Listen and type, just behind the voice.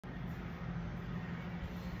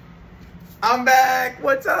I'm back.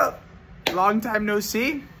 What's up? Long time no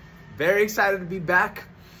see. Very excited to be back.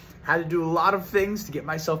 Had to do a lot of things to get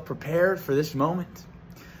myself prepared for this moment.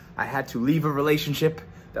 I had to leave a relationship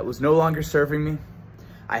that was no longer serving me.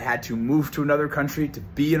 I had to move to another country to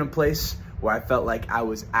be in a place where I felt like I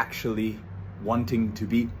was actually wanting to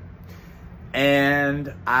be.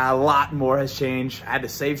 And a lot more has changed. I had to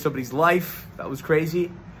save somebody's life. That was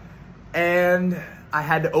crazy. And I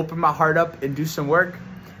had to open my heart up and do some work.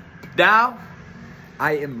 Now,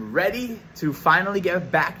 I am ready to finally get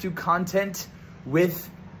back to content with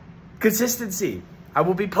consistency. I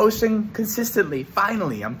will be posting consistently,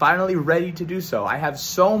 finally. I'm finally ready to do so. I have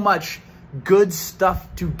so much good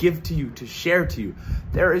stuff to give to you, to share to you.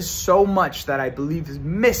 There is so much that I believe is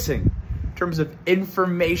missing in terms of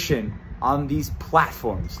information on these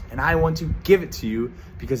platforms. And I want to give it to you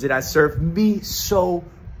because it has served me so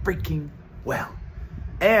freaking well.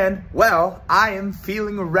 And, well, I am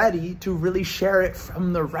feeling ready to really share it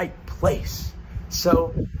from the right place.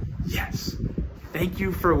 So, yes, thank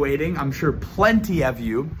you for waiting. I'm sure plenty of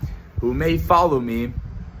you who may follow me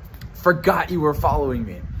forgot you were following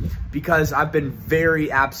me because I've been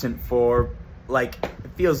very absent for, it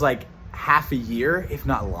feels like half a year, if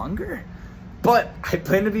not longer. But I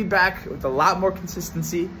plan to be back with a lot more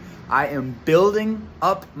consistency. I am building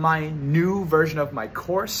up my new version of my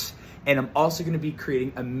course. And I'm also gonna be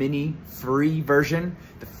creating a mini free version.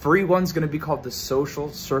 The free one's gonna be called the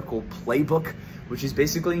Social Circle Playbook, which is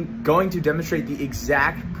basically going to demonstrate the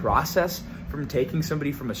exact process from taking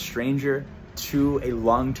somebody from a stranger to a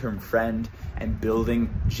long-term friend and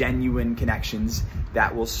building genuine connections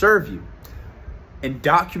that will serve you. And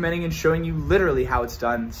documenting and showing you literally how it's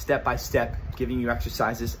done, step by step, giving you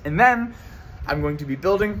exercises. And then I'm going to be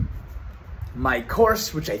building my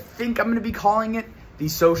course, which I think I'm gonna be calling it the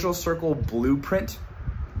Social Circle Blueprint,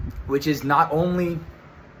 which is not only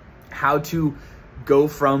how to go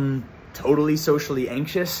from totally socially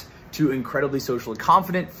anxious to incredibly socially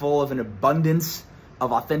confident, full of an abundance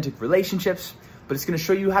of authentic relationships, but it's gonna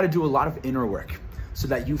show you how to do a lot of inner work so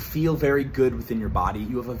that you feel very good within your body.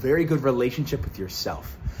 You have a very good relationship with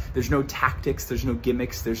yourself. There's no tactics, there's no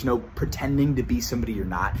gimmicks, there's no pretending to be somebody you're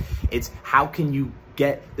not. It's how can you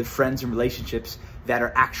get the friends and relationships that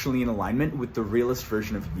are actually in alignment with the realest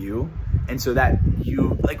version of you. And so that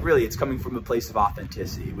you, really, it's coming from a place of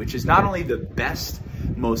authenticity, which is not only the best,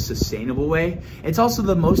 most sustainable way, it's also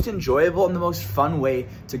the most enjoyable and the most fun way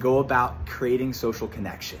to go about creating social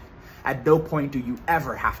connection. At no point do you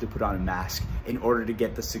ever have to put on a mask in order to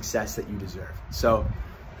get the success that you deserve. So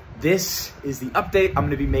this is the update. I'm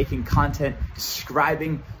gonna be making content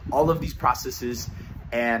describing all of these processes,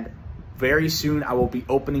 and very soon I will be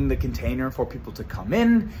opening the container for people to come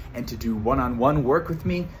in and to do one-on-one work with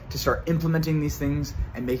me to start implementing these things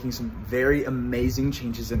and making some very amazing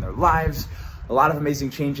changes in their lives. A lot of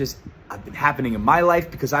amazing changes have been happening in my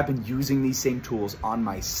life because I've been using these same tools on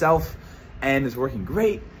myself, and it's working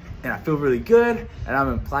great. And I feel really good. And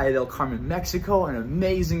I'm in Playa del Carmen, Mexico, an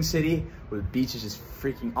amazing city where the beach is just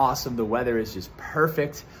freaking awesome. The weather is just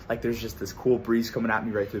perfect. There's just this cool breeze coming at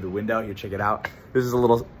me right through the window. Here, check it out. This is a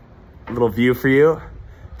little view for you.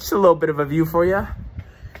 Just a little bit of a view for you.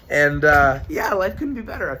 And yeah, life couldn't be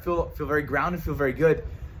better. I feel very grounded, feel very good.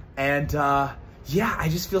 And yeah, I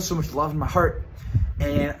just feel so much love in my heart.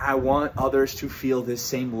 And I want others to feel this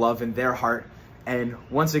same love in their heart. And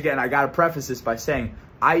once again, I gotta preface this by saying,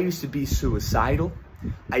 I used to be suicidal.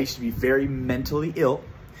 I used to be very mentally ill.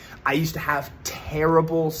 I used to have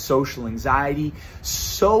terrible social anxiety,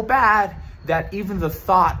 so bad that even the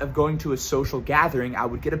thought of going to a social gathering, I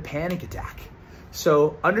would get a panic attack.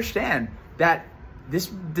 So understand that this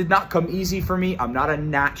did not come easy for me. I'm not a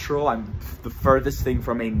natural. I'm the furthest thing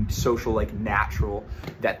from a social natural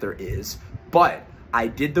that there is. But I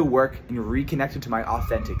did the work and reconnected to my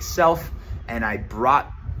authentic self, and I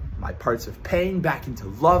brought my parts of pain back into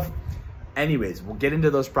love. Anyways, we'll get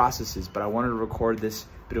into those processes, but I wanted to record this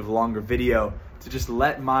bit of a longer video to just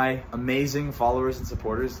let my amazing followers and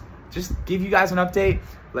supporters just give you guys an update,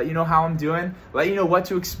 let you know how I'm doing, let you know what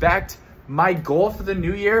to expect. My goal for the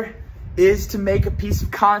new year is to make a piece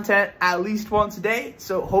of content at least once a day.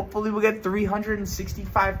 So hopefully we'll get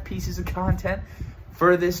 365 pieces of content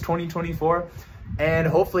for this 2024. And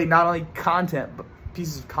hopefully not only content, but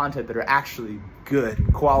pieces of content that are actually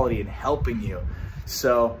good quality and helping you.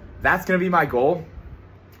 So that's gonna be my goal.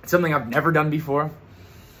 It's something I've never done before.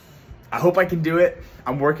 I hope I can do it.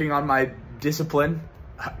 I'm working on my discipline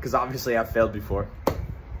because obviously I've failed before,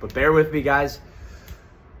 but bear with me, guys.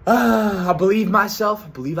 I believe myself. I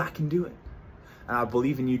believe I can do it. And I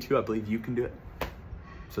believe in you too. I believe you can do it.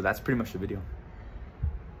 So that's pretty much the video.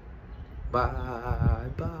 Bye,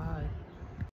 bye.